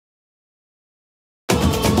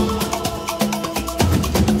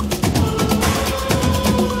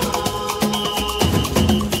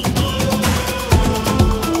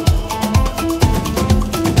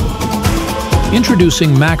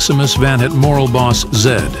Introducing Maximus van het Morrelbos Z,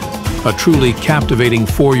 a truly captivating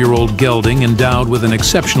 4-year-old gelding endowed with an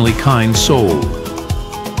exceptionally kind soul.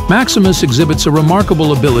 Maximus exhibits a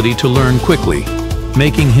remarkable ability to learn quickly,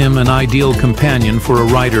 making him an ideal companion for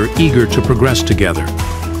a rider eager to progress together.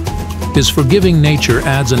 His forgiving nature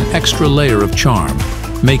adds an extra layer of charm,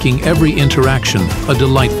 making every interaction a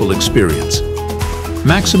delightful experience.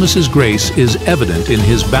 Maximus's grace is evident in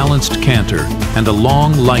his balanced canter and a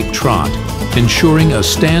long, light trot, ensuring a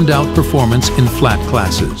standout performance in flat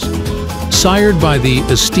classes. Sired by the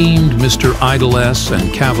esteemed Mr. Idlesse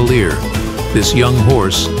and Cavalier, this young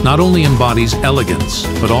horse not only embodies elegance,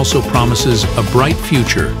 but also promises a bright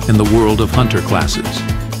future in the world of hunter classes.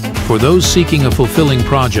 For those seeking a fulfilling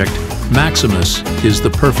project, Maximus is the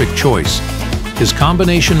perfect choice. His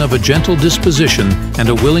combination of a gentle disposition and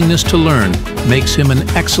a willingness to learn makes him an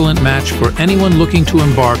excellent match for anyone looking to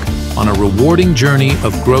embark on a rewarding journey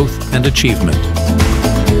of growth and achievement.